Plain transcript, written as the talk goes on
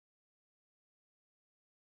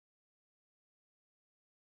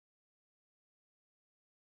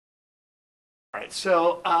All right,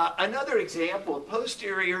 so another example,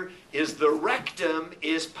 posterior is the rectum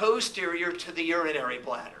is posterior to the urinary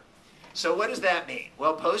bladder. So what does that mean?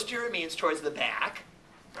 Well, posterior means towards the back,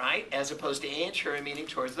 right, as opposed to anterior meaning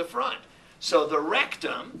towards the front. So the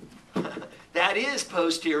rectum, that is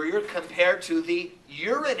posterior compared to the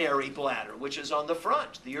urinary bladder, which is on the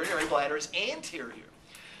front. The urinary bladder is anterior.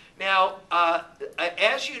 Now,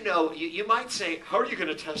 as you know, you might say, how are you going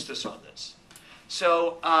to test us on this?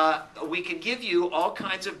 So we can give you all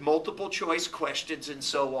kinds of multiple choice questions and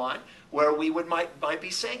so on, where we might be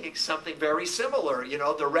saying something very similar. You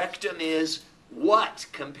know, the rectum is what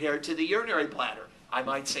compared to the urinary bladder? I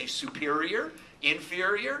might say superior,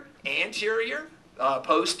 inferior, anterior,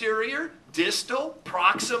 posterior, distal,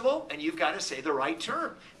 proximal, and you've got to say the right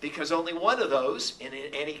term, because only one of those in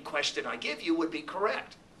any question I give you would be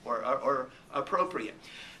correct or appropriate.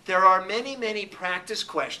 There are many, many practice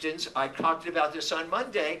questions. I talked about this on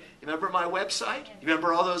Monday. You remember my website? You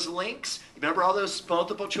remember all those links? You remember all those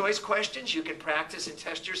multiple choice questions you can practice and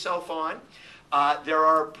test yourself on? There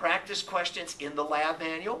are practice questions in the lab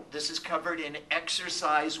manual. This is covered in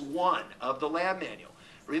exercise 1 of the lab manual.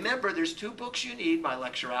 Remember, there's 2 books you need, my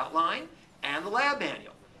lecture outline and the lab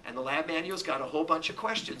manual. And the lab manual's got a whole bunch of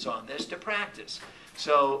questions on this to practice.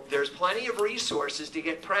 So there's plenty of resources to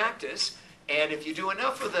get practice. And if you do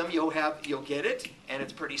enough of them, you'll get it, and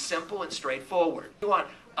it's pretty simple and straightforward. Go on.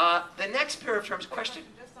 The next pair of terms, question.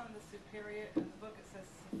 Just on the superior, in the book it says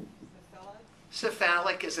cephalic.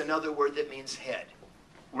 Cephalic is another word that means head.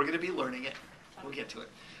 We're going to be learning it. We'll get to it.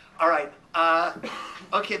 All right.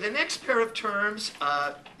 Okay, the next pair of terms,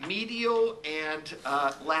 medial and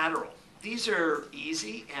lateral. These are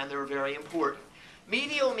easy, and they're very important.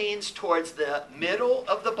 Medial means towards the middle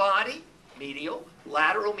of the body, medial.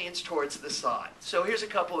 Lateral means towards the side. So here's a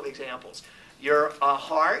couple of examples. Your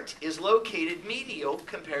heart is located medial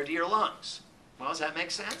compared to your lungs. Well, does that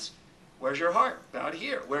make sense? Where's your heart? About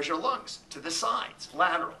here. Where's your lungs? To the sides,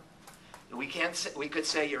 lateral. We could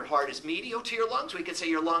say your heart is medial to your lungs. We could say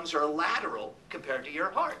your lungs are lateral compared to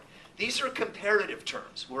your heart. These are comparative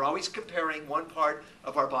terms. We're always comparing one part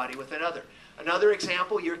of our body with another. Another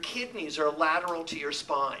example, your kidneys are lateral to your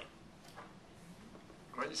spine.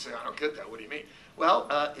 When you say, I don't get that, what do you mean?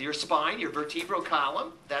 Well, your spine, your vertebral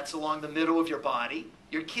column, that's along the middle of your body.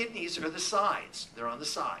 Your kidneys are the sides. They're on the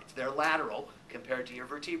sides. They're lateral compared to your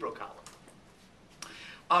vertebral column.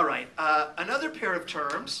 All right, another pair of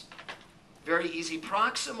terms, very easy,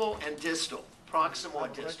 proximal and distal. Proximal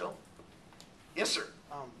and distal. Yes, sir?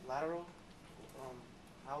 Lateral,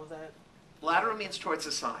 how is that? Lateral means towards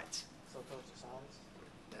the sides. So towards the sides?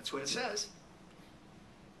 That's what it says.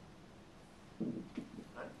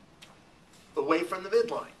 Away from the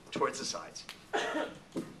midline, towards the sides.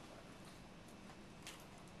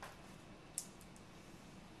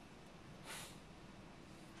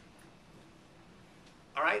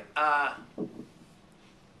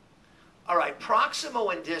 All right,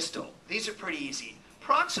 proximal and distal. These are pretty easy.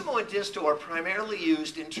 Proximal and distal are primarily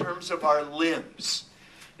used in terms of our limbs.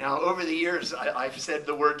 Now, over the years, I've said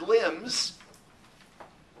the word limbs,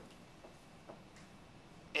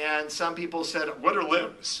 and some people said, what are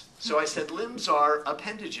limbs? So I said, limbs are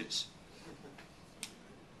appendages.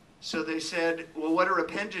 So they said, well, what are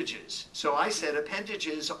appendages? So I said,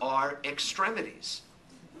 appendages are extremities.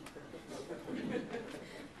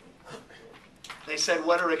 They said,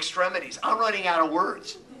 what are extremities? I'm running out of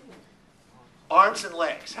words. Arms and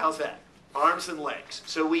legs, how's that? Arms and legs.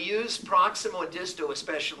 So we use proximal and distal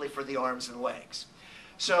especially for the arms and legs.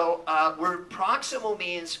 So where proximal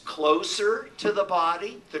means closer to the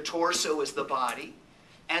body, the torso is the body.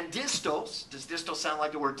 And distal, does distal sound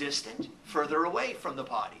like the word distant? Further away from the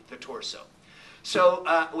body, the torso. So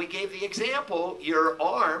we gave the example, your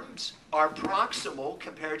arms are proximal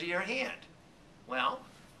compared to your hand. Well,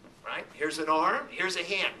 right, here's an arm, here's a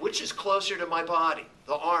hand. Which is closer to my body?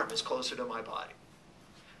 The arm is closer to my body.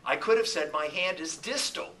 I could have said my hand is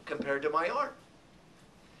distal compared to my arm.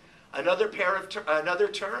 Another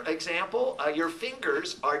example, your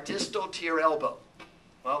fingers are distal to your elbow.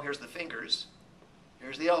 Well, here's the fingers.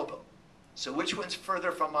 Here's the elbow. So which one's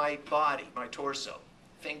further from my body, my torso?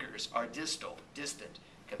 Fingers are distal, distant,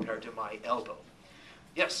 compared to my elbow.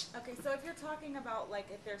 Yes? Okay, so if you're talking about, like,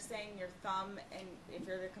 if they're saying your thumb, and if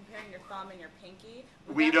you're comparing your thumb and your pinky...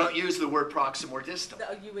 We don't use the word proximal or distal.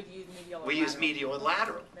 You would use medial or We use medial and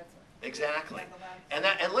lateral. That's right. Exactly.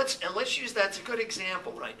 And let's use, that's a good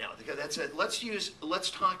example right now, because let's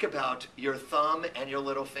talk about your thumb and your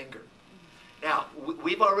little finger. Now,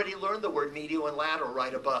 we've already learned the word medial and lateral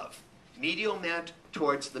right above. Medial meant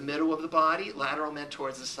towards the middle of the body, lateral meant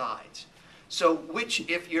towards the sides. So is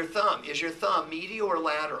your thumb medial or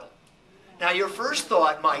lateral? Now your first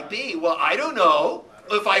thought might be, well, I don't know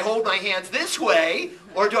if I hold my hands this way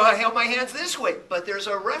or do I hold my hands this way? But there's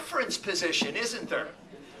a reference position, isn't there?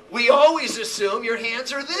 We always assume your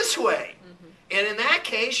hands are this way. And in that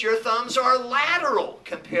case, your thumbs are lateral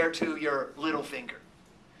compared to your little finger.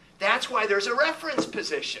 That's why there's a reference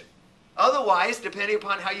position. Otherwise, depending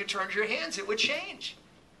upon how you turned your hands, it would change.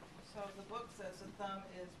 So the book says the thumb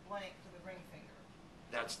is blank to the ring finger.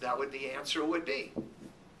 That would the answer would be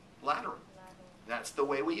lateral. That's the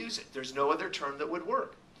way we use it. There's no other term that would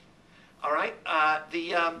work. All right. And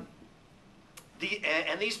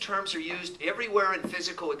these terms are used everywhere in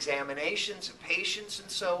physical examinations of patients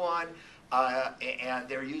and so on. And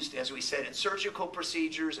they're used, as we said, in surgical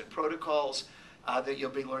procedures and protocols that you'll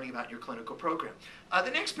be learning about in your clinical program.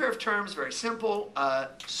 The next pair of terms, very simple,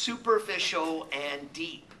 superficial and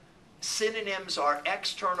deep. Synonyms are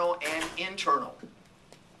external and internal.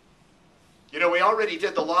 You know, we already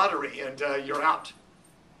did the lottery, and you're out.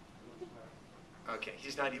 Okay,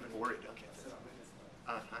 he's not even worried. Okay.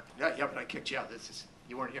 Yeah, but I kicked you out.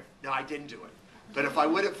 You weren't here. No, I didn't do it. But if I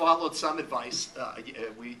would have followed some advice,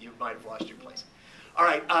 you might have lost your place. All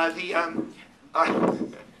right. And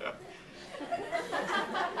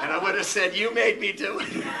I would have said, you made me do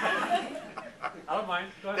it. I don't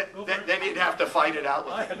mind. Go ahead. Go for it. Then you'd have to fight it out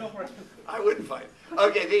with me. Go for it. I wouldn't fight it.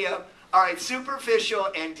 Okay, all right, superficial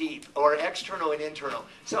and deep, or external and internal.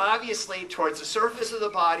 So obviously, towards the surface of the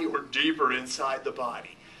body or deeper inside the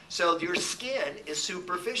body. So your skin is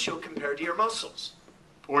superficial compared to your muscles,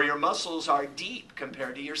 or your muscles are deep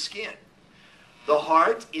compared to your skin. The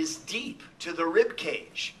heart is deep to the rib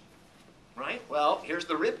cage, right? Well, here's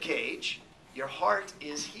the rib cage. Your heart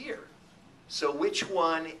is here. So which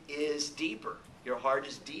one is deeper? Your heart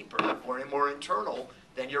is deeper or more internal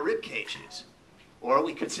than your rib cage is. Or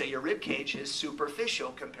we could say your rib cage is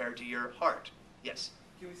superficial compared to your heart. Yes?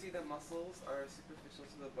 Can we see that muscles are superficial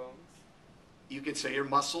to the bones? You could say your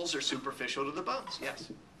muscles are superficial to the bones,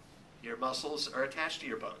 yes. Your muscles are attached to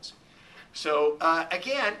your bones. So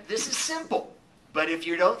again, this is simple. But if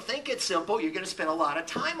you don't think it's simple, you're going to spend a lot of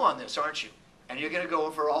time on this, aren't you? And you're going to go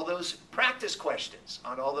over all those practice questions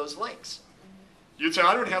on all those links. You'd say,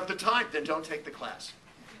 I don't have the time. Then don't take the class.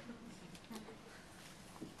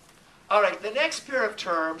 All right, the next pair of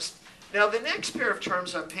terms. Now, the next pair of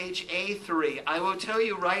terms on page A3, I will tell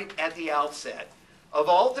you right at the outset, of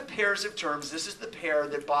all the pairs of terms, this is the pair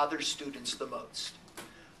that bothers students the most.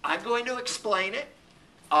 I'm going to explain it.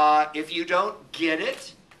 If you don't get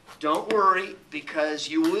it, don't worry, because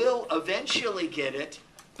you will eventually get it,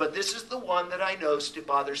 but this is the one that I know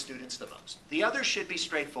bothers students the most. The other should be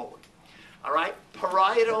straightforward. All right,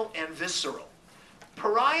 parietal and visceral.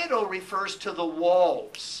 Parietal refers to the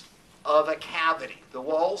walls of a cavity, the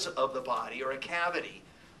walls of the body or a cavity.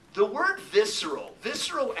 The word visceral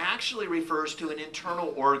actually refers to an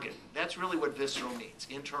internal organ. That's really what visceral means,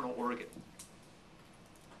 internal organ.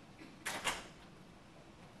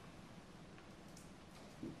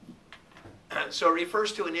 So it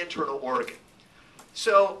refers to an internal organ.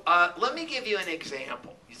 So let me give you an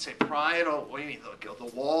example. You'd say parietal, what do you mean? The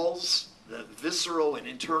walls, the visceral and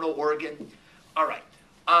internal organ. All right.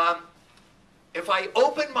 If I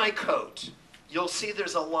open my coat, you'll see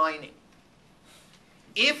there's a lining.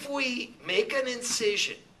 If we make an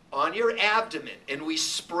incision on your abdomen and we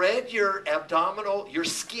spread your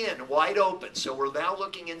skin wide open, so we're now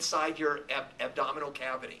looking inside your abdominal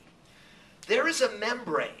cavity, there is a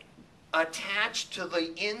membrane attached to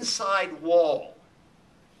the inside wall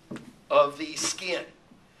of the skin.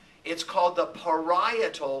 It's called the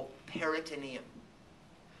parietal peritoneum.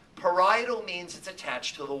 Parietal means it's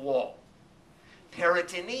attached to the wall.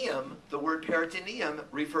 Peritoneum, the word peritoneum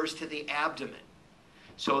refers to the abdomen.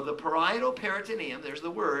 So the parietal peritoneum, there's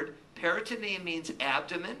the word. Peritoneum means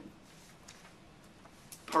abdomen.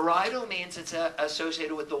 Parietal means it's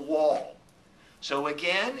associated with the wall. So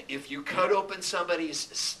again, if you cut open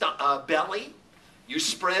somebody's belly, you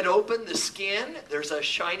spread open the skin, there's a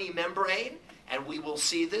shiny membrane, and we will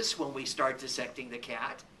see this when we start dissecting the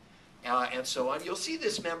cat, and so on. You'll see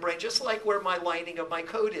this membrane just like where my lining of my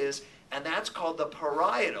coat is, and that's called the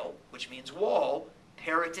parietal, which means wall,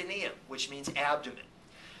 peritoneum, which means abdomen.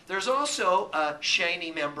 There's also a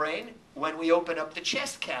shiny membrane when we open up the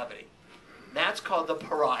chest cavity. That's called the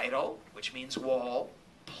parietal, which means wall,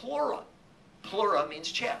 pleura. Pleura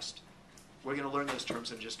means chest. We're going to learn those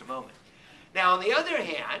terms in just a moment. Now, on the other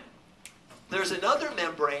hand, there's another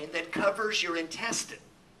membrane that covers your intestine,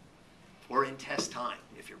 or intestine,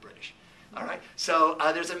 if you're British. All right? So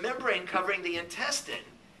there's a membrane covering the intestine.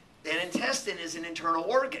 An intestine is an internal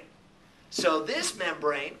organ. So this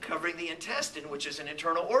membrane covering the intestine, which is an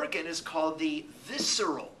internal organ, is called the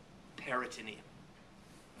visceral Peritoneum.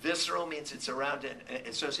 Visceral means it's around and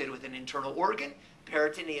associated with an internal organ.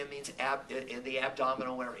 Peritoneum means in the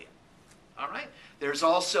abdominal area. All right? There's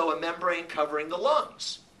also a membrane covering the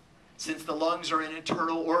lungs. Since the lungs are an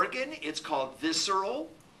internal organ, it's called visceral.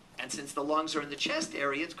 And since the lungs are in the chest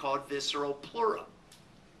area, it's called visceral pleura.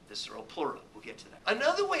 Visceral pleura. We'll get to that.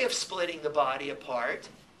 Another way of splitting the body apart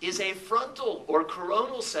is a frontal or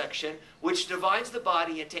coronal section which divides the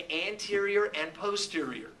body into anterior and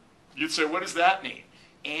posterior. You'd say, what does that mean?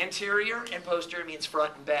 Anterior and posterior means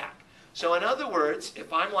front and back. So in other words,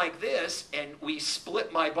 if I'm like this and we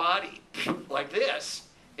split my body like this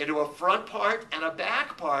into a front part and a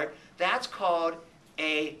back part, that's called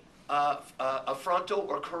a frontal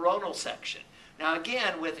or coronal section. Now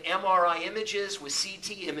again, with MRI images, with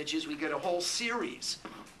CT images, we get a whole series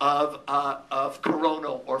of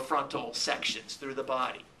coronal or frontal sections through the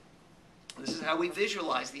body. This is how we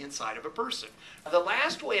visualize the inside of a person. The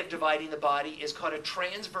last way of dividing the body is called a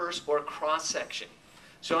transverse or cross section.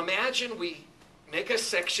 So imagine we make a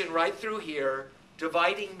section right through here,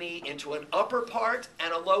 dividing me into an upper part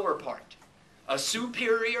and a lower part, a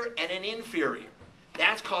superior and an inferior.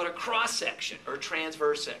 That's called a cross section or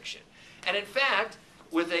transverse section. And in fact,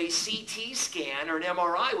 with a CT scan or an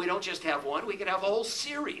MRI, we don't just have one, we can have a whole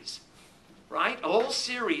series, right? A whole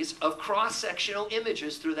series of cross-sectional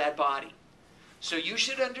images through that body. So you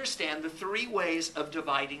should understand the three ways of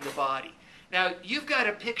dividing the body. Now, you've got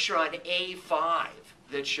a picture on A5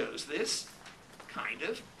 that shows this, kind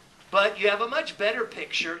of, but you have a much better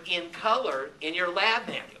picture in color in your lab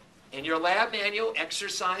manual. In your lab manual,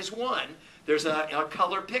 exercise 1, there's a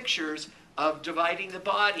color pictures of dividing the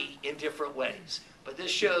body in different ways. But this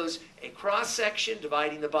shows a cross-section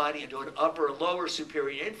dividing the body into an upper, lower,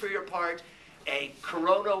 superior, inferior part, a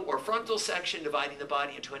coronal or frontal section dividing the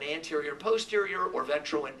body into an anterior, posterior, or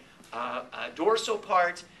ventral and dorsal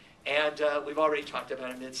part, and we've already talked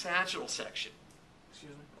about a mid-sagittal section.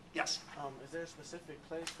 Excuse me? Yes? Is there a specific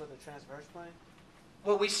place for the transverse plane?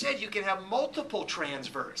 Well, we said you can have multiple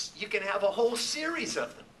transverse. You can have a whole series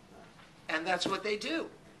of them. And that's what they do.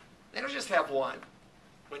 They don't just have one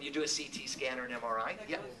when you do a CT scan or an MRI. That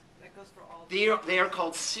Yeah. goes for all. They are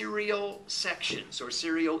called serial sections or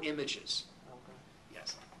serial images. Okay.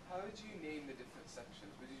 Yes. How would you name the different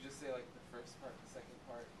sections? Would you just say like the first part, the second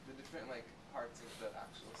part, the different like parts of the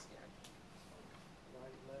actual scan?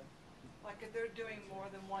 Right, left. Like if they're doing more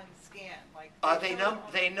than one scan, like.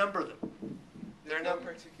 They number them. There's no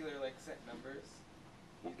particular like set numbers?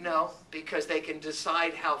 No, because they can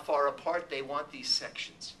decide how far apart they want these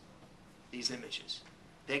sections, these images.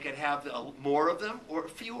 They can have more of them or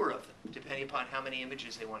fewer of them, depending upon how many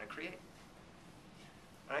images they want to create.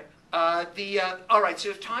 All right. All right, so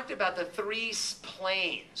we've talked about the three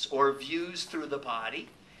planes or views through the body.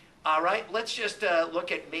 All right, let's just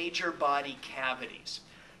look at major body cavities.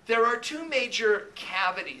 There are two major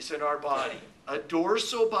cavities in our body, a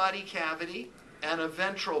dorsal body cavity and a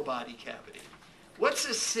ventral body cavity. What's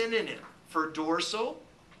a synonym for dorsal?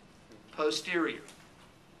 Posterior.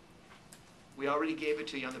 We already gave it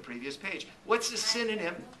to you on the previous page. What's a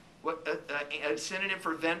synonym? A synonym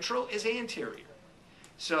for ventral is anterior.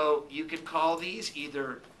 So you could call these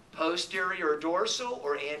either posterior or dorsal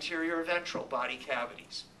or anterior or ventral body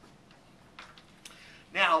cavities.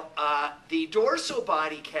 Now, the dorsal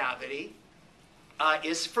body cavity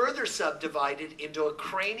is further subdivided into a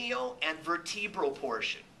cranial and vertebral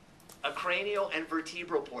portion. A cranial and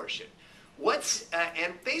vertebral portion.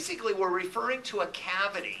 And basically we're referring to a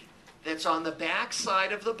cavity that's on the back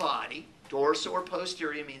side of the body. Dorsal or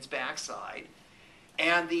posterior means back side.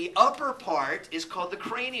 And the upper part is called the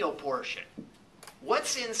cranial portion.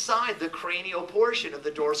 What's inside the cranial portion of the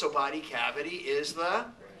dorsal body cavity is the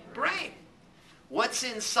brain. What's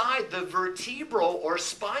inside the vertebral or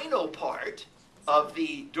spinal part of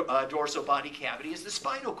the dorsal body cavity is the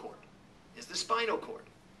spinal cord.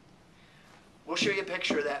 We'll show you a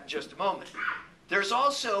picture of that in just a moment. There's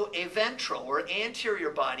also a ventral or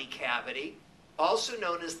anterior body cavity, also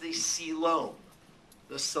known as the coelom.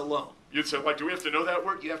 The coelom. You'd say, what, do we have to know that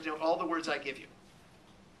word? You have to know all the words I give you.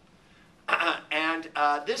 And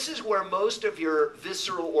this is where most of your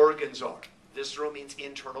visceral organs are. Visceral means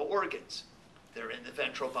internal organs. They're in the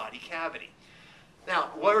ventral body cavity.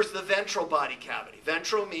 Now, where's the ventral body cavity?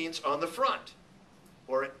 Ventral means on the front,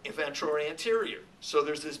 or ventral or anterior. So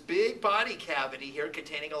there's this big body cavity here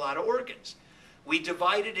containing a lot of organs. We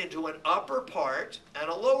divide it into an upper part and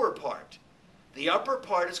a lower part. The upper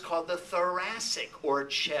part is called the thoracic or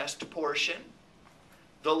chest portion.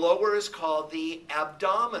 The lower is called the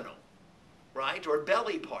abdominal, right, or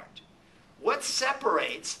belly part. What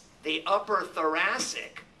separates the upper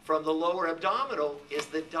thoracic from the lower abdominal is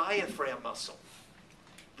the diaphragm muscle.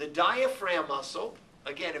 The diaphragm muscle,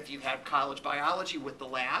 again, if you've had college biology with the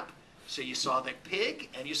lab, so you saw the pig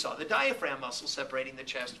and you saw the diaphragm muscle separating the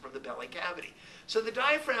chest from the belly cavity. So the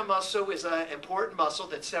diaphragm muscle is an important muscle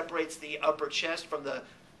that separates the upper chest from the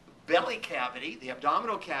belly cavity, the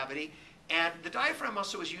abdominal cavity, and the diaphragm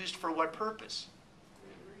muscle is used for what purpose?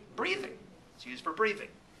 Breathing. It's used for breathing.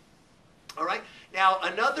 All right? Now,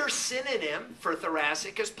 another synonym for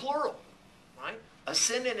thoracic is pleural, right? A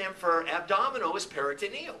synonym for abdominal is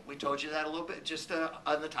peritoneal. We told you that a little bit just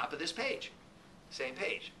on the top of this page. Same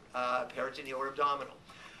page, peritoneal or abdominal.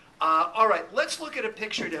 All right, let's look at a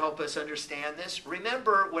picture to help us understand this.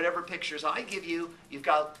 Remember, whatever pictures I give you, you've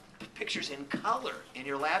got pictures in color in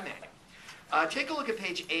your lab manual. Take a look at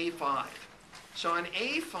page A5. So on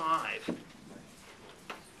A5,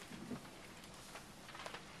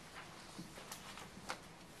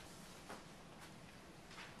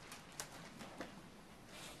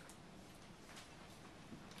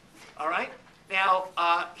 all right, now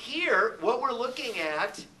here, what we're looking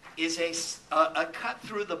at is a cut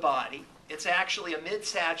through the body. It's actually a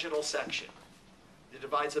mid-sagittal section. It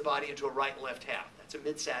divides the body into a right and left half. That's a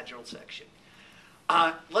mid-sagittal section.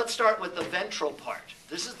 Let's start with the ventral part.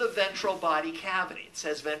 This is the ventral body cavity. It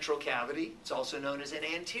says ventral cavity. It's also known as an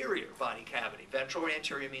anterior body cavity. Ventral or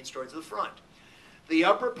anterior means towards the front. The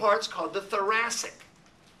upper part's called the thoracic.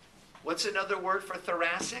 What's another word for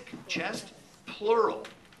thoracic? Chest? Plural.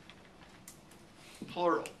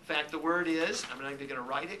 Plural. In fact, the word is, I'm not even going to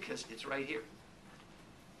write it because it's right here.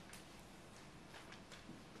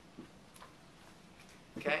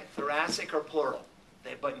 Okay? Thoracic or plural.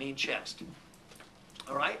 They but mean chest.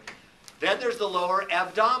 All right? Then there's the lower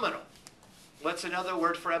abdominal. What's another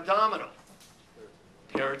word for abdominal?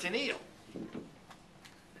 Peritoneal.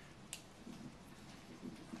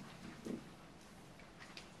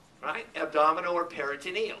 Right? Abdominal or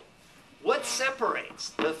peritoneal. What separates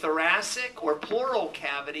the thoracic or pleural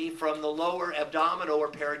cavity from the lower abdominal or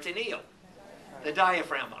peritoneal? The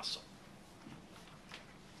diaphragm muscle.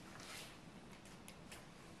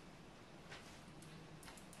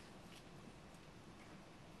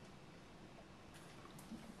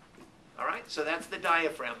 All right, so that's the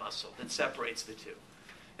diaphragm muscle that separates the two.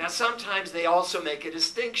 Now, sometimes they also make a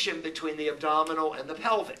distinction between the abdominal and the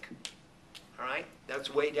pelvic. All right,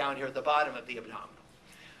 that's way down here at the bottom of the abdominal.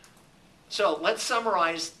 So let's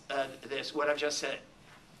summarize what I've just said.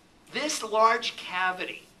 This large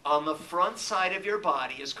cavity on the front side of your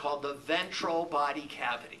body is called the ventral body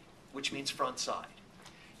cavity, which means front side.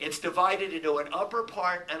 It's divided into an upper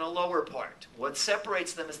part and a lower part. What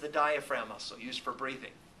separates them is the diaphragm muscle used for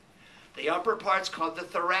breathing. The upper part's called the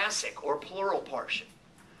thoracic or pleural portion.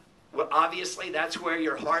 Well, obviously, that's where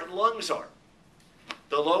your heart and lungs are.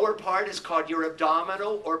 The lower part is called your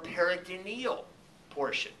abdominal or peritoneal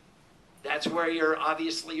portion. That's where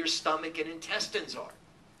obviously your stomach and intestines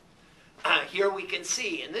are. Here we can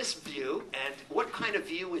see in this view, and what kind of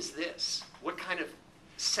view is this? What kind of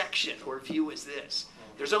section or view is this?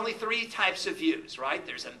 There's only three types of views, right?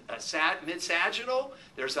 There's a mid-sagittal,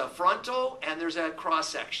 there's a frontal, and there's a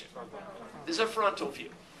cross-section. This is a frontal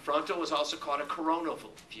view. Frontal is also called a coronal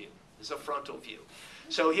view. This is a frontal view.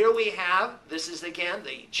 So here we have, this is again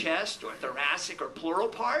the chest or thoracic or pleural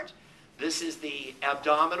part. This is the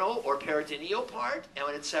abdominal or peritoneal part,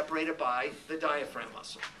 and it's separated by the diaphragm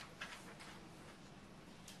muscle.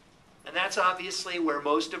 And that's obviously where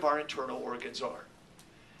most of our internal organs are.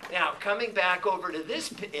 Now, coming back over to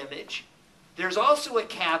this image, there's also a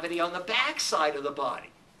cavity on the back side of the body.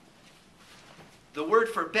 The word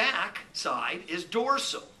for back side is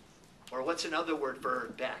dorsal, or what's another word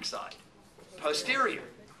for back side? Posterior.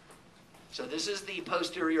 So this is the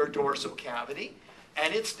posterior dorsal cavity.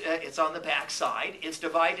 And it's on the back side. It's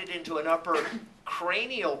divided into an upper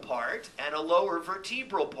cranial part and a lower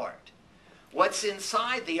vertebral part. What's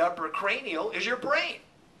inside the upper cranial is your brain.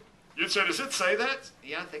 You said, does it say that?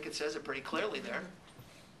 Yeah, I think it says it pretty clearly there.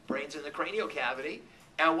 Brain's in the cranial cavity.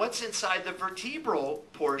 And what's inside the vertebral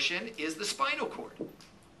portion is the spinal cord.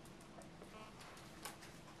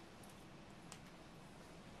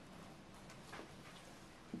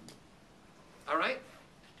 All right?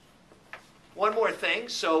 One more thing.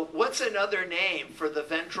 So what's another name for the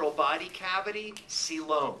ventral body cavity?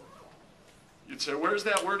 Coelom. You'd say, where's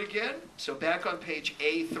that word again? So back on page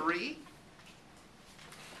A3.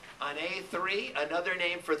 On A3, another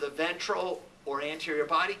name for the ventral or anterior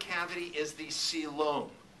body cavity is the coelom.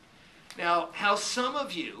 Now, how some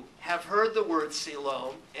of you have heard the word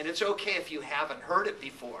coelom, and it's okay if you haven't heard it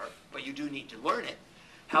before, but you do need to learn it.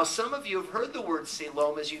 How some of you have heard the word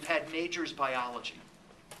coelom is you've had majors biology.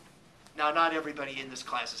 Now, not everybody in this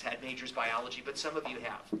class has had majors biology, but some of you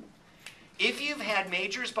have. If you've had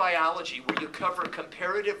majors biology where you cover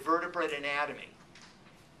comparative vertebrate anatomy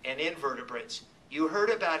and invertebrates, you heard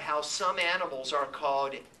about how some animals are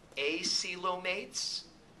called acoelomates,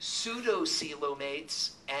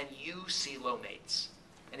 pseudocoelomates, and eucoelomates.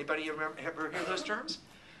 Anybody ever hear those terms?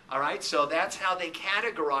 All right, so that's how they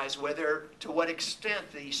categorize whether, to what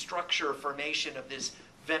extent the structure or formation of this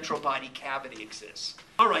ventral body cavity exists.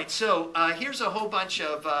 All right, so here's a whole bunch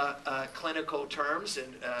of clinical terms,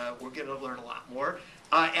 and we're going to learn a lot more.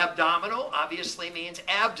 Abdominal obviously means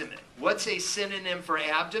abdomen. What's a synonym for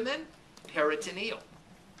abdomen? Peritoneal,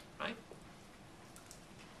 right?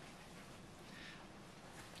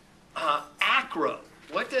 Acro.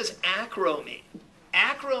 What does acro mean?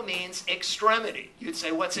 Acro means extremity. You'd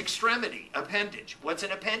say, what's extremity? Appendage. What's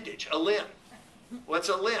an appendage? A limb. What's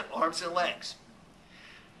a limb? Arms and legs.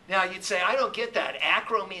 Now, you'd say, I don't get that.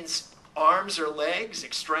 Acro means arms or legs,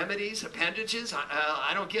 extremities, appendages.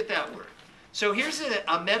 I don't get that word. So here's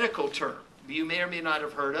a medical term you may or may not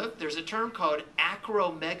have heard of. There's a term called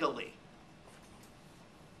acromegaly.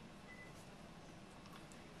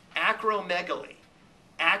 Acromegaly.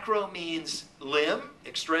 Acro means limb,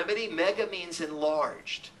 extremity. Mega means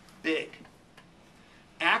enlarged, big.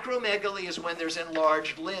 Acromegaly is when there's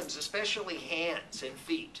enlarged limbs, especially hands and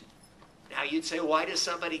feet. Now you'd say, why does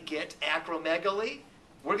somebody get acromegaly?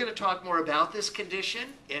 We're going to talk more about this condition.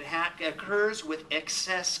 It occurs with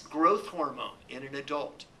excess growth hormone in an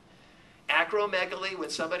adult. Acromegaly,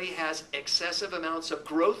 when somebody has excessive amounts of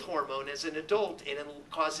growth hormone as an adult, it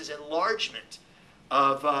causes enlargement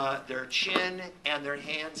of their chin and their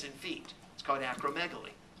hands and feet. It's called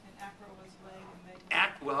acromegaly. And acro is leg and meg.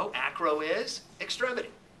 Well, acro is extremity.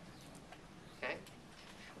 Okay.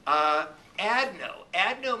 Adeno.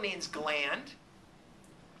 Adeno means gland.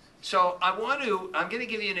 So I'm going to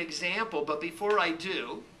give you an example, but before I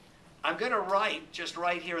do, I'm going to write just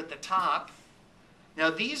right here at the top. Now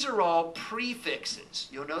these are all prefixes.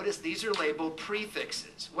 You'll notice these are labeled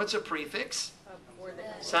prefixes. What's a prefix?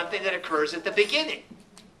 Something that occurs at the beginning.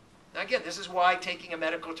 Now again, this is why taking a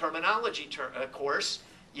medical terminology course,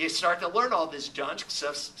 you start to learn all this junk.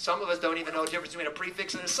 So some of us don't even know the difference between a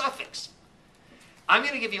prefix and a suffix. I'm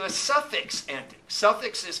going to give you a suffix ending.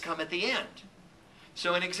 Suffixes come at the end.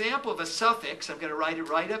 So an example of a suffix, I'm going to write it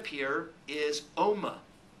right up here, is oma.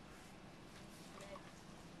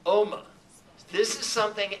 Oma. This is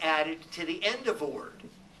something added to the end of a word.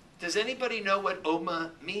 Does anybody know what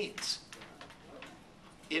oma means?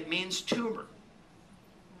 It means tumor.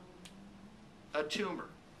 A tumor.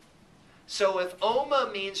 So if oma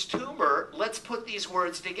means tumor, let's put these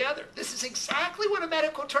words together. This is exactly what a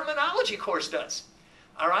medical terminology course does.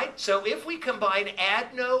 All right? So if we combine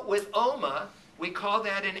adeno with oma, we call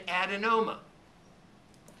that an adenoma.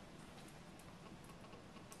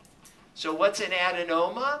 So what's an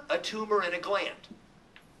adenoma? A tumor in a gland.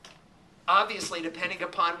 Obviously, depending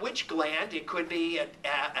upon which gland, it could be an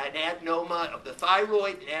adenoma of the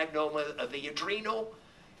thyroid, an adenoma of the adrenal,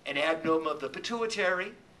 an adenoma of the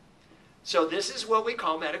pituitary. So this is what we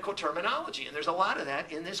call medical terminology, and there's a lot of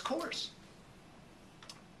that in this course.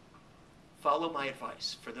 Follow my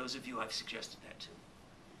advice, for those of you I've suggested that to.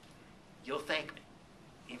 You'll thank me,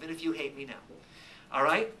 even if you hate me now. All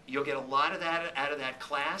right? You'll get a lot of that out of that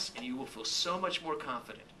class, and you will feel so much more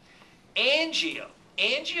confident. Angio.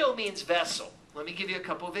 Angio means vessel. Let me give you a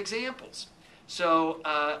couple of examples. So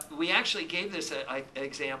we actually gave this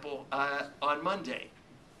example on Monday.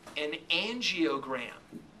 An angiogram.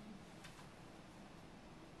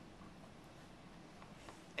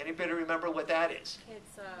 Anybody remember what that is?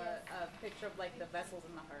 It's a picture of like the vessels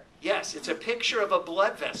in the heart. Yes, it's a picture of a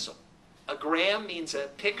blood vessel. A gram means a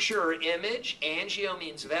picture or image. Angio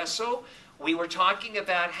means vessel. We were talking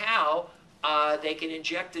about how they can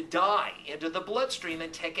inject a dye into the bloodstream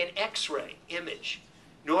and take an X-ray image.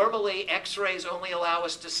 Normally, X-rays only allow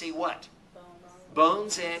us to see what?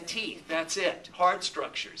 Bones and teeth. That's it. Hard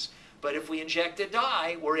structures. But if we inject a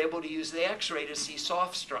dye, we're able to use the X-ray to see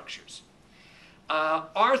soft structures.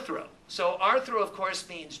 Arthro. So arthro, of course,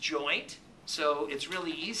 means joint. So it's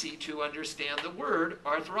really easy to understand the word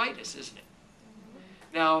arthritis, isn't it?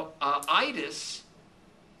 Now, itis,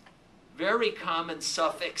 very common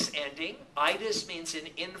suffix ending. Itis means an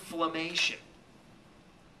inflammation.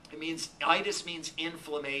 Itis means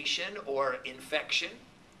inflammation or infection.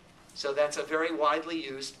 So that's a very widely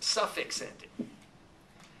used suffix ending.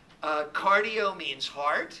 Cardio means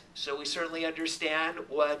heart, so we certainly understand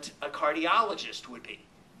what a cardiologist would be.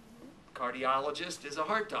 Cardiologist is a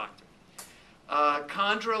heart doctor.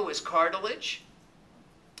 Chondro is cartilage,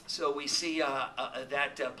 so we see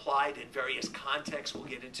that applied in various contexts we'll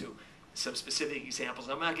get into some specific examples.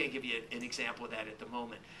 I'm not going to give you an example of that at the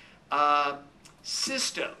moment.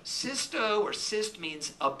 Cysto. Cysto or cyst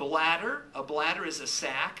means a bladder. A bladder is a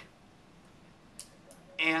sac.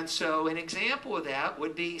 And so an example of that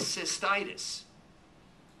would be cystitis.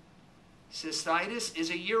 Cystitis is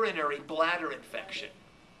a urinary bladder infection.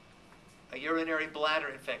 A urinary bladder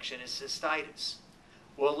infection is cystitis.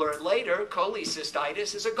 We'll learn later,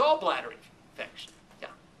 cholecystitis is a gallbladder infection. Yeah.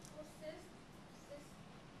 Well,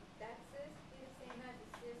 that cyst be the same as a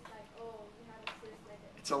cyst, like, oh, you have a cyst like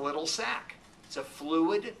a... It's a little sac. It's a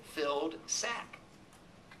fluid-filled sac.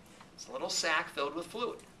 It's a little sac filled with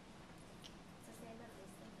fluid. It's the same as this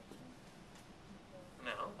infection?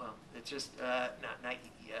 No, well, it's just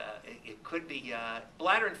it could be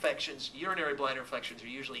bladder infections. Urinary bladder infections are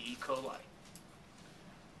usually E. coli.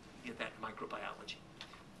 You get that in microbiology.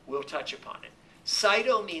 We'll touch upon it.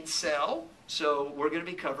 Cyto means cell, so we're going to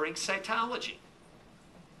be covering cytology.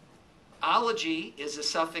 Ology is a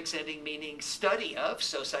suffix ending meaning study of,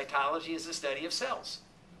 so cytology is the study of cells.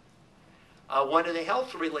 One of the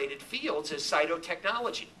health-related fields is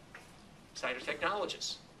cytotechnology.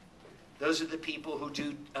 Cytotechnologists. Those are the people who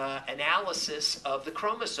do analysis of the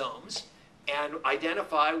chromosomes and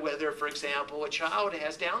identify whether, for example, a child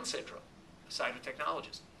has Down syndrome. A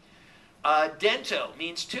cytotechnologist. Dento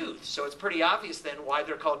means tooth, so it's pretty obvious then why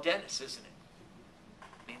they're called dentists, isn't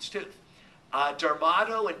it? Means tooth.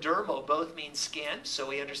 Dermato and dermo both mean skin, so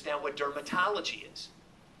we understand what dermatology is.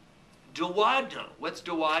 Duodenum. What's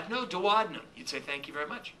duodenum? Duodenum. You'd say, thank you very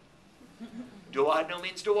much. Duodenum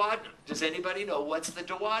means duodenum. Does anybody know what's the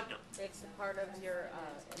duodenum? It's part of your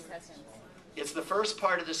intestines. It's the first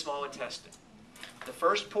part of the small intestine. The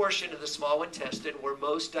first portion of the small intestine where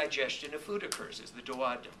most digestion of food occurs is the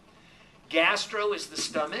duodenum. Gastro is the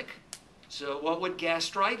stomach. So what would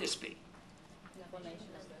gastritis be? Inflammation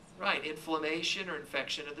of this. Right, inflammation or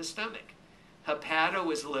infection of the stomach. Hepato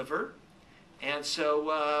is liver. And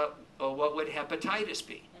so what would hepatitis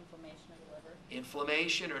be? Inflammation of the liver.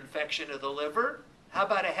 Inflammation or infection of the liver. How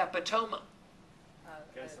about a hepatoma?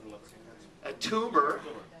 A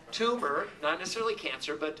tumor, not necessarily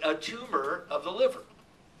cancer, but a tumor of the liver.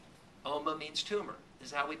 Oma means tumor. This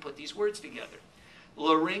is how we put these words together.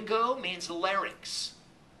 Laryngo means larynx.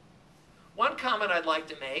 One comment I'd like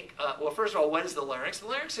to make, well, first of all, what is the larynx? The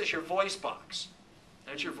larynx is your voice box.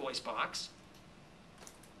 That's your voice box.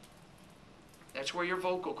 That's where your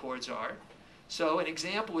vocal cords are. So an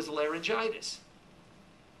example is laryngitis.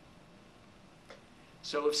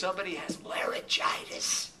 So if somebody has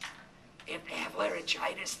laryngitis, if they have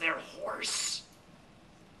laryngitis, they're hoarse.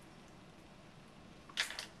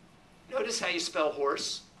 Notice how you spell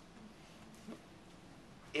horse.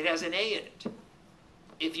 It has an A in it.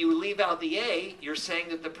 If you leave out the A, you're saying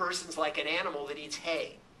that the person's like an animal that eats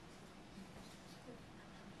hay.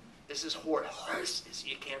 This is horse.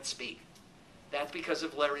 You can't speak. That's because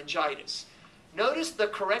of laryngitis. Notice the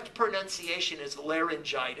correct pronunciation is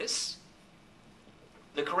laryngitis.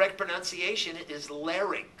 The correct pronunciation is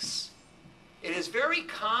larynx. It is very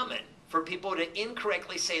common for people to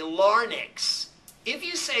incorrectly say larynx. If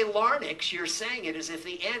you say larynx, you're saying it as if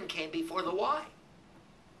the N came before the Y.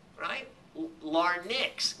 Right?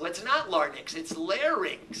 Larynx. Well, it's not larynx, it's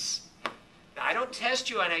larynx. Now, I don't test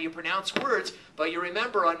you on how you pronounce words, but you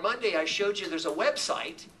remember on Monday I showed you there's a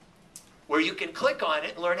website where you can click on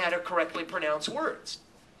it and learn how to correctly pronounce words.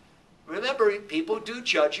 Remember, people do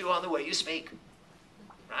judge you on the way you speak.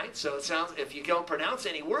 Right? So it sounds, if you don't pronounce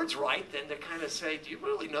any words right, then they kind of say, do you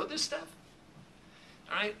really know this stuff?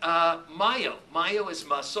 All right, myo. Myo is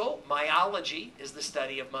muscle. Myology is the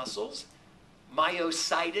study of muscles.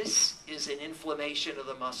 Myositis is an inflammation of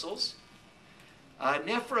the muscles.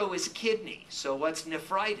 Nephro is kidney. So what's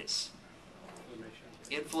nephritis?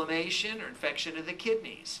 Inflammation or infection of the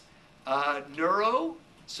kidneys. Neuro,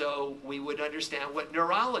 so we would understand what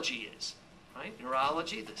neurology is. Right?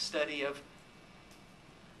 Neurology, the study of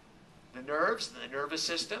the nerves, the nervous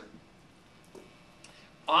system.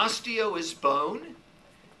 Osteo is bone.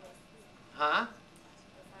 Huh?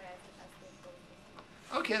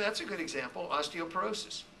 Okay, that's a good example.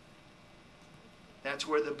 Osteoporosis. That's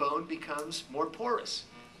where the bone becomes more porous.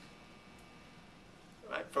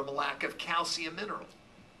 Right? From a lack of calcium mineral.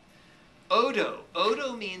 Odo.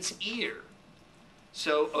 Odo means ear.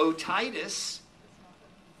 So otitis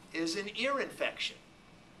is an ear infection.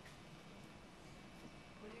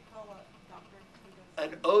 What do you call a doctor An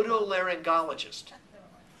who does otolaryngologist.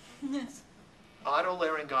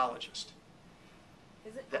 Otolaryngologist.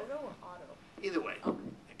 Is it That- oto or auto? Either way. Okay.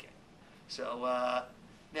 Okay. So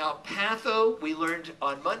now patho, we learned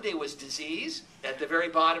on Monday, was disease. At the very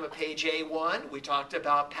bottom of page A1, we talked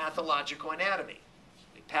about pathological anatomy.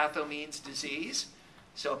 We Patho means disease.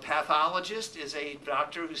 So pathologist is a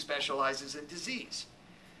doctor who specializes in disease.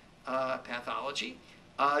 Pathology.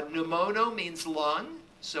 Pneumono means lung.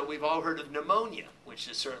 So we've all heard of pneumonia, which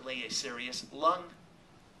is certainly a serious lung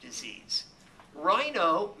disease.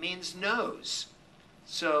 Rhino means nose.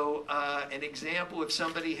 So an example, if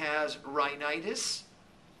somebody has rhinitis,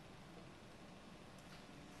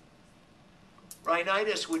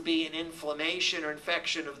 rhinitis would be an inflammation or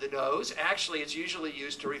infection of the nose. Actually, it's usually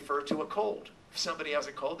used to refer to a cold. If somebody has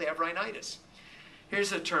a cold, they have rhinitis.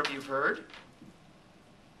 Here's a term you've heard.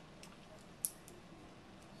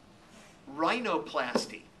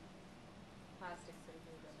 Rhinoplasty.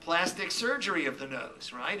 Plastic surgery of the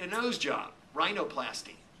nose, right? A nose job.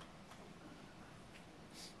 Rhinoplasty.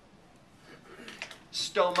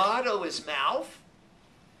 Stomato is mouth.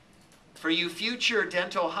 For you future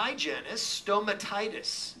dental hygienists,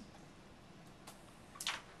 stomatitis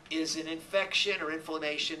is an infection or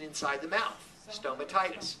inflammation inside the mouth.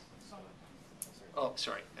 Stomatitis. Oh,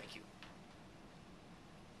 sorry. Thank you.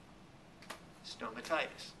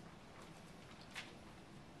 Stomatitis.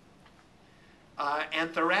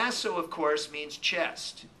 And thoraco, of course, means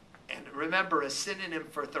chest. And remember, a synonym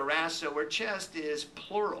for thoraco or chest is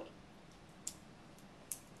plural.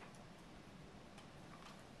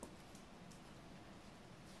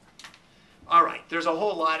 All right, there's a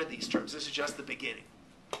whole lot of these terms. This is just the beginning.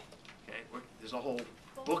 Okay, there's a whole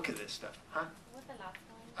book of this stuff. Huh? What's the last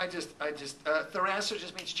one? I just, thoracic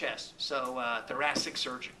just means chest. So thoracic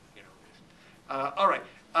surgeon, you know. All right,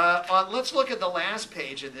 let's look at the last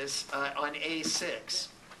page of this on A6.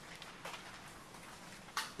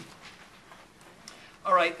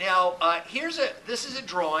 All right, now this is a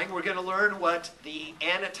drawing. We're going to learn what the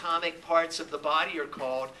anatomic parts of the body are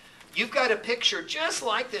called. You've got a picture just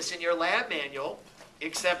like this in your lab manual,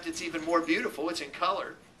 except it's even more beautiful. It's in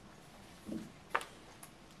color.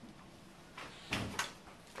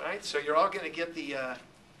 Right? So you're all going to get the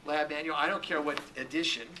lab manual. I don't care what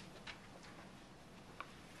edition.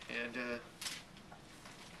 And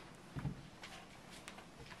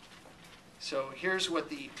so here's what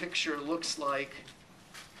the picture looks like,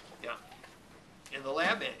 yeah, in the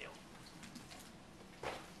lab manual.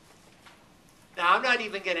 Now, I'm not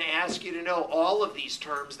even going to ask you to know all of these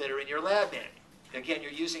terms that are in your lab manual. Again, you're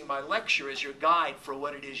using my lecture as your guide for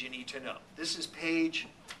what it is you need to know. This is page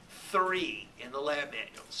 3 in the lab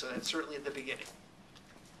manual, so that's certainly at the beginning.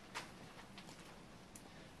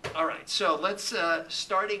 All right, so let's,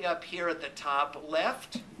 starting up here at the top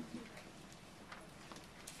left.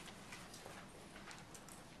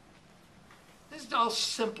 This is all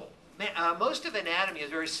simple. Most of anatomy is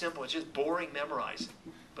very simple. It's just boring memorizing.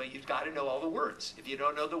 But you've got to know all the words. If you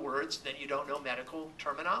don't know the words, then you don't know medical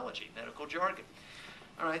terminology, medical jargon.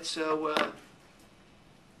 All right, so,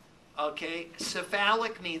 okay,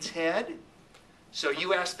 cephalic means head. So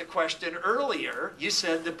you asked the question earlier. You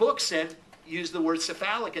said the book said use the word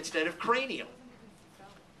cephalic instead of cranial.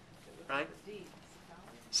 Right?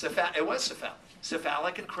 It was cephalic.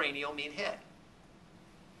 Cephalic and cranial mean head.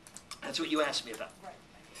 That's what you asked me about.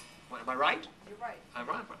 Am I right? You're right. I'm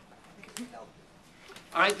right.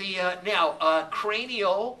 All right, now,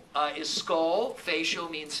 cranial is skull, facial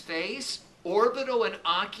means face, orbital and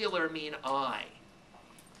ocular mean eye.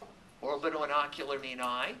 Orbital and ocular mean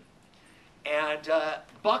eye. And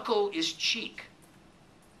buccal is cheek.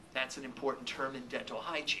 That's an important term in dental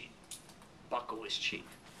hygiene. Buccal is cheek.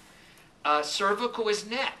 Cervical is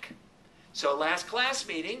neck. So last class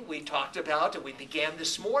meeting, we talked about, and we began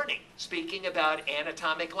this morning, speaking about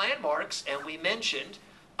anatomic landmarks, and we mentioned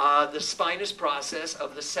the spinous process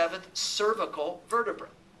of the 7th cervical vertebra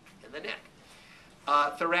in the neck.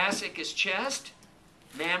 Thoracic is chest.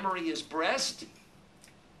 Mammary is breast.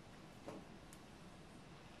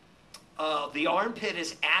 The armpit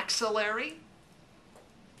is axillary.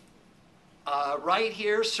 Right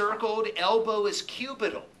here, circled, elbow is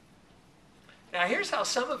cubital. Now, here's how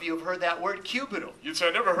some of you have heard that word cubital. You'd say,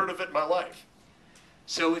 I've never heard of it in my life.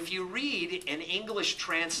 So if you read an English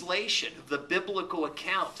translation of the biblical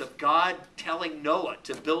account of God telling Noah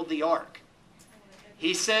to build the ark,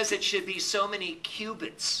 he says it should be so many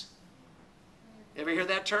cubits. Ever hear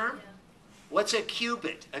that term? Yeah. What's a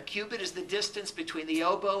cubit? A cubit is the distance between the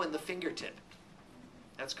elbow and the fingertip.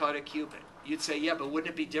 That's called a cubit. You'd say, yeah, but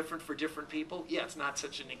wouldn't it be different for different people? Yeah, it's not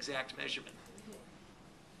such an exact measurement.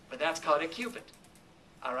 But that's called a cubit.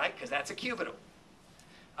 All right, because that's a cubital.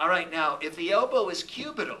 All right, now, if the elbow is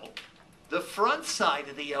cubital, the front side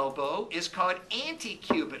of the elbow is called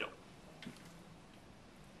antecubital.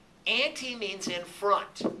 Ante means in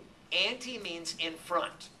front. Ante means in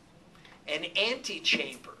front. An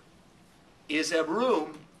antechamber is a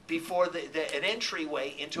room before an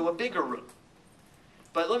entryway into a bigger room.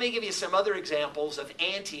 But let me give you some other examples of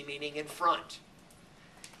ante meaning in front.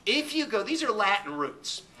 If you go, these are Latin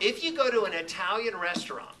roots. If you go to an Italian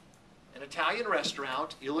restaurant,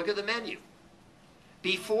 you look at the menu.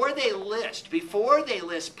 Before they list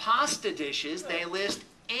pasta dishes, they list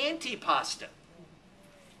antipasta.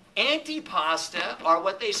 Antipasta are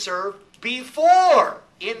what they serve before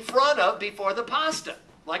the pasta,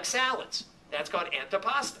 like salads. That's called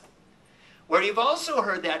antipasta. Where you've also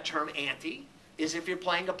heard that term ante is if you're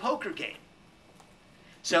playing a poker game.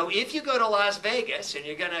 So if you go to Las Vegas and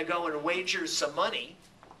you're going to go and wager some money,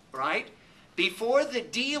 right? Before the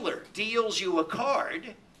dealer deals you a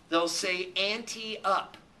card, they'll say ante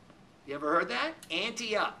up. You ever heard that?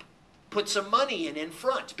 Ante up. Put some money in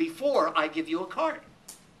front before I give you a card,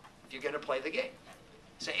 if you're going to play the game.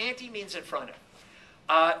 So ante means in front of.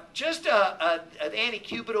 An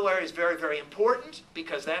antecubital area is very, very important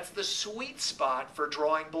because that's the sweet spot for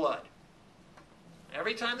drawing blood.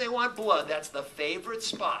 Every time they want blood, that's the favorite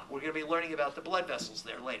spot. We're going to be learning about the blood vessels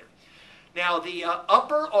there later. Now, the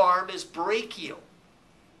upper arm is brachial.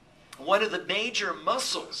 One of the major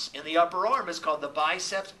muscles in the upper arm is called the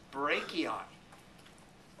biceps brachii.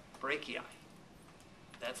 Brachii.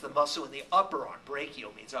 That's the muscle in the upper arm.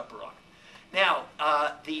 Brachial means upper arm. Now,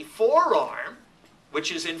 the forearm,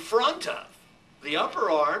 which is in front of the upper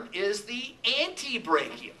arm, is the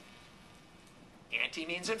antebrachial. Ante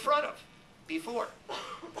means in front of, before.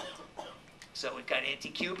 So we've got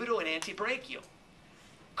antecubital and antebrachial.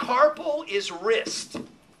 Carpal is wrist.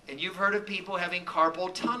 And you've heard of people having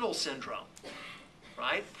carpal tunnel syndrome,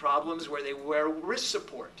 right? Problems where they wear wrist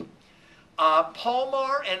support.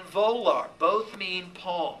 Palmar and volar both mean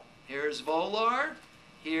palm. Here's volar,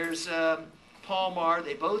 here's palmar.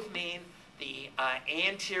 They both mean the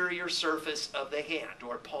anterior surface of the hand,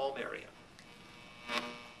 or palm area.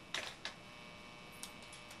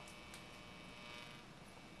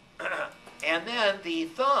 And then the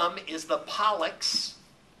thumb is the pollex.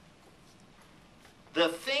 The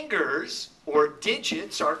fingers, or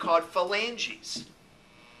digits, are called phalanges.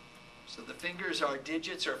 So the fingers are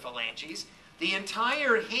digits or phalanges. The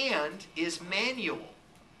entire hand is manual.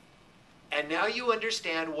 And now you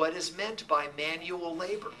understand what is meant by manual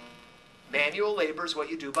labor. Manual labor is what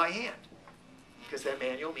you do by hand, because that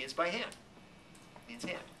manual means by hand. Means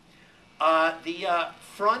hand. The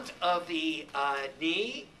front of the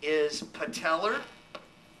knee is patellar.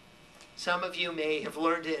 Some of you may have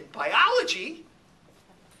learned in biology.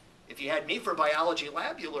 If you had me for biology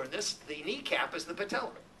lab, you learned this. The kneecap is the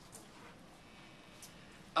patella.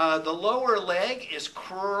 The lower leg is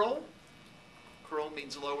crural. Crural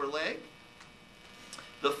means lower leg.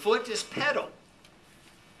 The foot is pedal.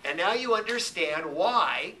 And now you understand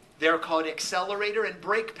why they're called accelerator and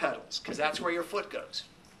brake pedals, because that's where your foot goes.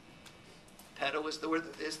 Pedal is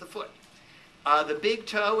the foot. The big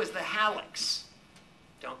toe is the hallux.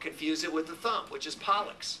 Don't confuse it with the thumb, which is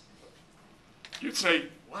pollex. You'd say,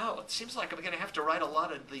 wow, it seems like I'm going to have to write a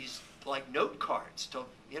lot of these like note cards to,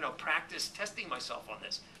 practice testing myself on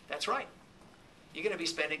this. That's right. You're going to be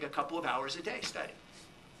spending a couple of hours a day studying.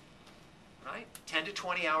 Right? 10 to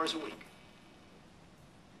 20 hours a week.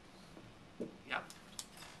 Yep.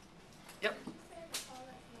 Yep.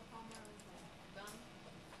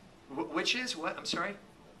 Which is what? I'm sorry?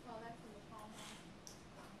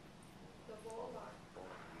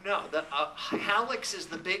 No, the hallux is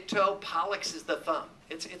the big toe, pollex is the thumb.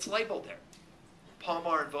 It's labeled there.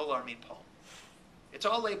 Palmar and volar mean palm. It's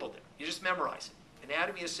all labeled there. You just memorize it.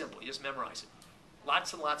 Anatomy is simple. You just memorize it.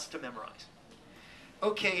 Lots and lots to memorize.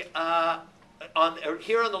 Okay,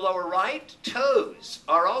 here on the lower right, toes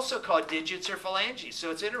are also called digits or phalanges. So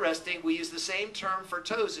it's interesting, we use the same term for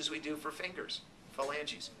toes as we do for fingers,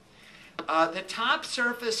 phalanges. The top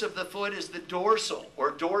surface of the foot is the dorsal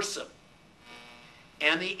or dorsum.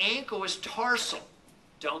 And the ankle is tarsal.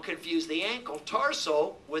 Don't confuse the ankle,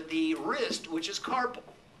 tarsal, with the wrist, which is carpal.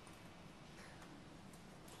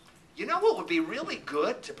 You know what would be really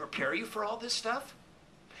good to prepare you for all this stuff?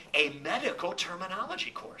 A medical terminology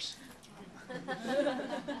course.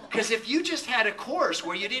 Because if you just had a course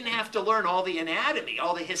where you didn't have to learn all the anatomy,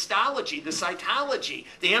 all the histology, the cytology,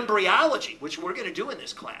 the embryology, which we're going to do in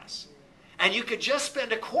this class, and you could just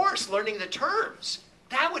spend a course learning the terms,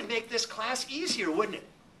 that would make this class easier, wouldn't it?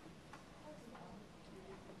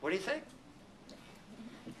 What do you think?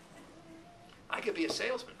 I could be a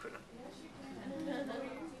salesman, couldn't I? All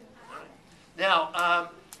right. Now,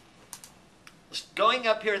 going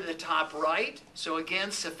up here to the top right, so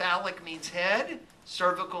again, cephalic means head,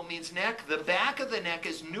 cervical means neck. The back of the neck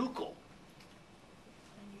is nuchal.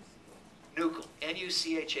 Nuchal,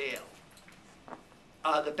 N-U-C-H-A-L.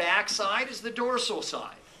 The back side is the dorsal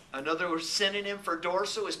side. Another synonym for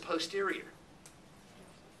dorsal is posterior.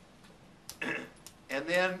 And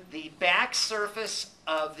then the back surface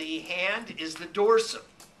of the hand is the dorsum.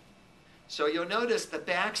 So you'll notice the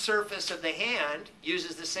back surface of the hand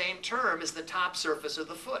uses the same term as the top surface of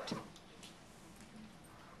the foot.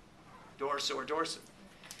 Dorsal or dorsum.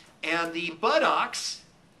 And the buttocks,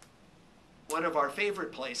 one of our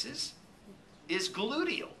favorite places, is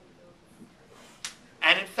gluteal.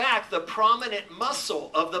 And in fact, the prominent muscle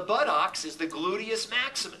of the buttocks is the gluteus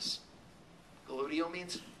maximus. Gluteal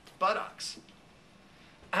means buttocks.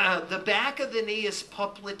 The back of the knee is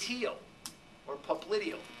popliteal or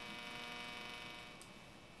popliteal.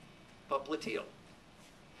 Popliteal.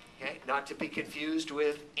 Okay? Not to be confused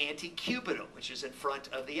with antecubital, which is in front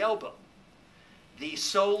of the elbow. The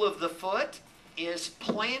sole of the foot is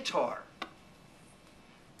plantar.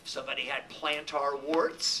 If somebody had plantar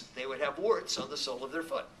warts, they would have warts on the sole of their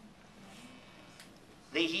foot.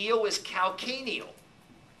 The heel is calcaneal.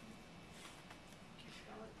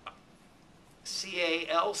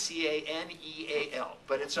 C-A-L-C-A-N-E-A-L.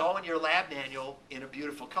 But it's all in your lab manual in a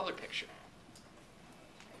beautiful color picture.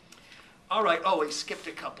 All right. Oh, we skipped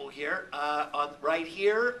a couple here. Right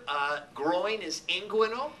here, groin is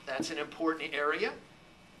inguinal. That's an important area.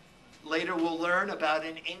 Later we'll learn about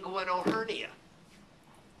an inguinal hernia.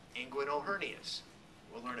 Inguinal hernias.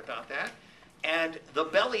 We'll learn about that. And the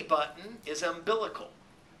belly button is umbilical.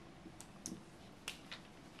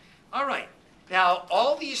 All right. Now,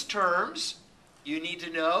 all these terms you need to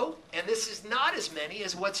know, and this is not as many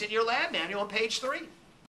as what's in your lab manual on page 3.